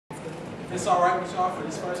It's all right with y'all for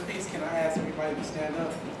this first piece. Can I ask everybody to stand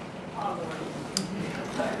up?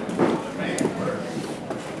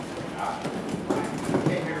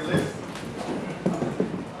 Can't hear the list.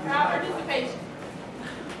 Participation.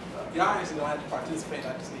 Y'all actually don't have to participate.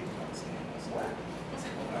 I just need to understand.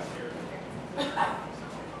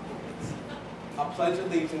 I pledge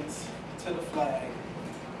allegiance to the flag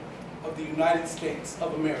of the United States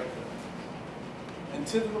of America and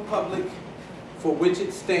to the republic for which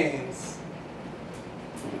it stands.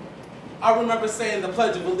 I remember saying the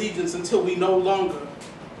Pledge of Allegiance until we no longer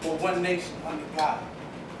were one nation under God.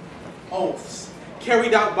 Oaths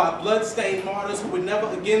carried out by blood-stained martyrs who would never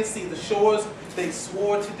again see the shores they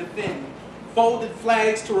swore to defend. Folded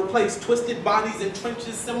flags to replace twisted bodies in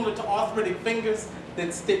trenches similar to arthritic fingers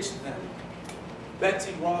that stitched them.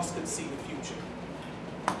 Betsy Ross could see the future.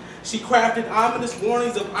 She crafted ominous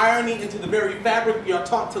warnings of irony into the very fabric we are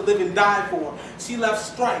taught to live and die for. She left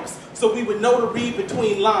stripes so we would know to read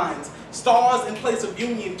between lines. Stars in place of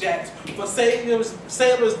Union Jacks. For sailors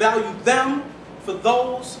valued them, for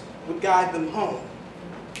those would guide them home.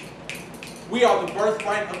 We are the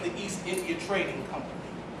birthright of the East India Trading Company.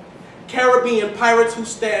 Caribbean pirates who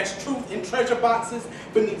stash truth in treasure boxes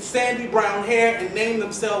beneath sandy brown hair and name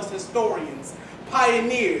themselves historians.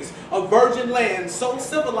 Pioneers of virgin lands so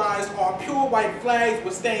civilized our pure white flags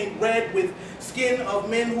were stained red with skin of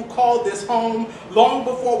men who called this home long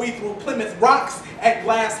before we threw Plymouth rocks at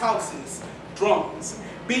glass houses. Drums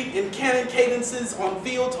beat in cannon cadences on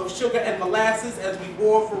fields of sugar and molasses as we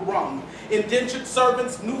roar for rum. Indentured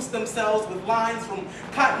servants noose themselves with lines from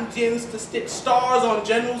cotton gins to stitch stars on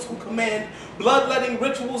generals who command bloodletting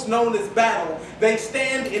rituals known as battle. They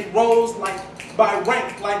stand in rows by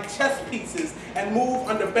rank like chess pieces and move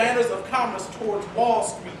under banners of commerce towards Wall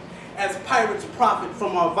Street as pirates profit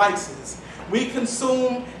from our vices. We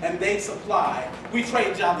consume and they supply. We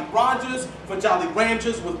trade Jolly Rogers for Jolly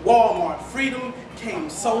Ranchers with Walmart. Freedom came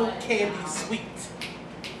so candy sweet.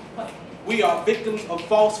 We are victims of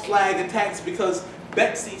false flag attacks because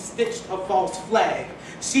Betsy stitched a false flag.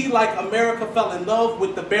 She, like America, fell in love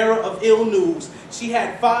with the bearer of ill news. She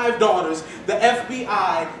had 5 daughters, the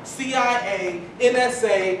FBI, CIA,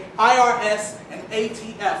 NSA, IRS, and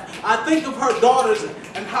ATF. I think of her daughters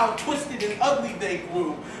and how twisted and ugly they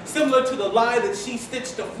grew. Similar to the lie that she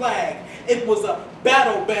stitched a flag. It was a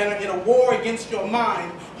battle banner in a war against your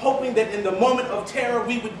mind, hoping that in the moment of terror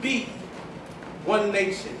we would be one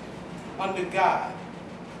nation, under God,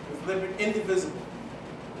 with liberty, indivisible,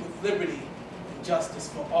 with liberty and justice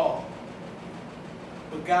for all.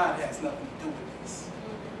 But God has nothing to do with this.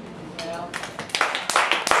 Well.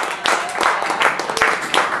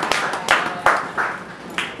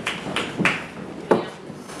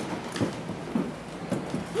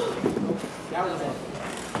 That was it.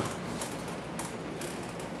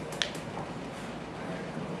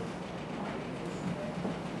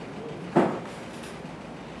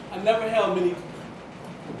 I never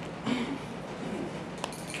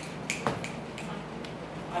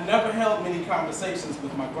held many conversations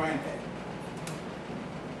with my granddad.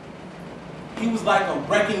 He was like a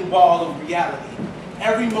wrecking ball of reality.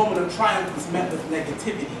 Every moment of triumph was met with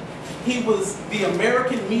negativity. He was the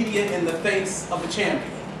American media in the face of a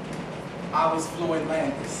champion. I was Floyd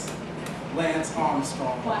Landis, Lance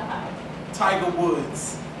Armstrong, Wow. Tiger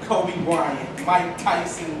Woods, Kobe Bryant, Mike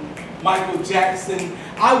Tyson, Michael Jackson.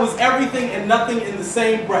 I was everything and nothing in the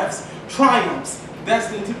same breaths. Triumphs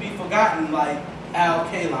destined to be forgotten like Al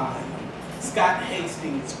Kaline, Scott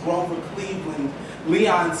Hastings, Grover Cleveland,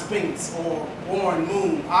 Leon Spinks, or Warren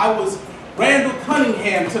Moon. I was Randall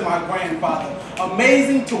Cunningham to my grandfather.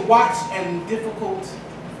 Amazing to watch and difficult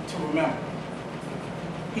to remember.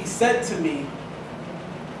 He said to me,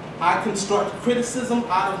 I construct criticism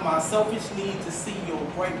out of my selfish need to see your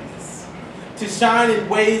greatness. To shine in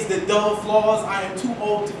ways that dull flaws I am too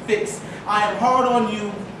old to fix. I am hard on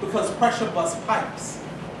you because pressure busts pipes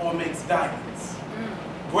or makes diamonds.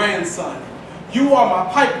 Grandson, you are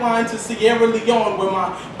my pipeline to Sierra Leone, where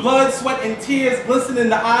my blood, sweat, and tears glisten in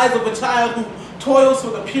the eyes of a child who toils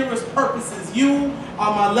for the purest purposes. You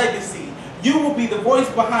are my legacy. You will be the voice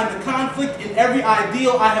behind the conflict in every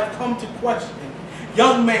ideal I have come to question.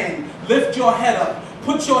 Young man, lift your head up,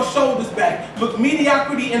 put your shoulders back, look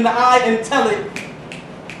mediocrity in the eye and tell it,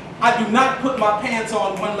 I do not put my pants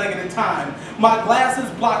on one leg at a time. My glasses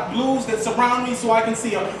block blues that surround me so I can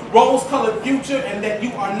see a rose-colored future, and that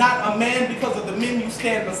you are not a man because of the men you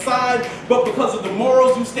stand beside, but because of the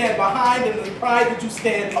morals you stand behind and the pride that you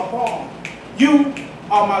stand upon. You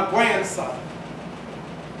are my grandson.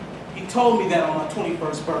 He told me that on my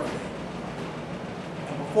 21st birthday.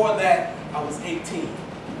 And before that, I was 18.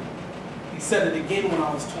 He said it again when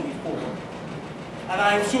I was 24. And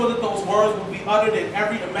I am sure that those words will be uttered in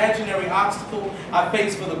every imaginary obstacle I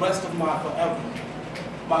face for the rest of my forever.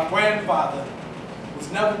 My grandfather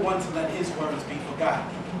was never one to let his words be forgotten.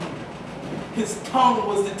 His tongue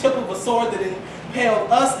was the tip of a sword that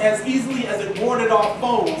impaled us as easily as it warded off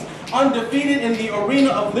foes. Undefeated in the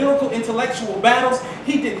arena of lyrical intellectual battles,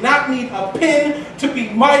 he did not need a pen to be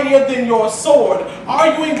mightier than your sword.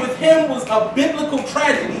 Arguing with him was a biblical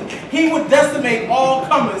tragedy. He would decimate all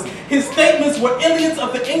comers. His statements were Iliads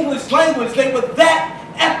of the English language. They were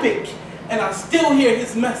that epic. And I still hear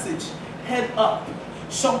his message. Head up,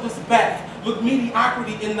 shoulders back, look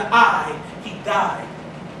mediocrity in the eye. He died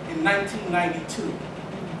in 1992.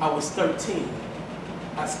 I was 13.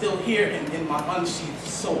 I still hear him in my unsheathed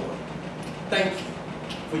sword. Thank you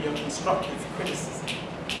for your constructive criticism.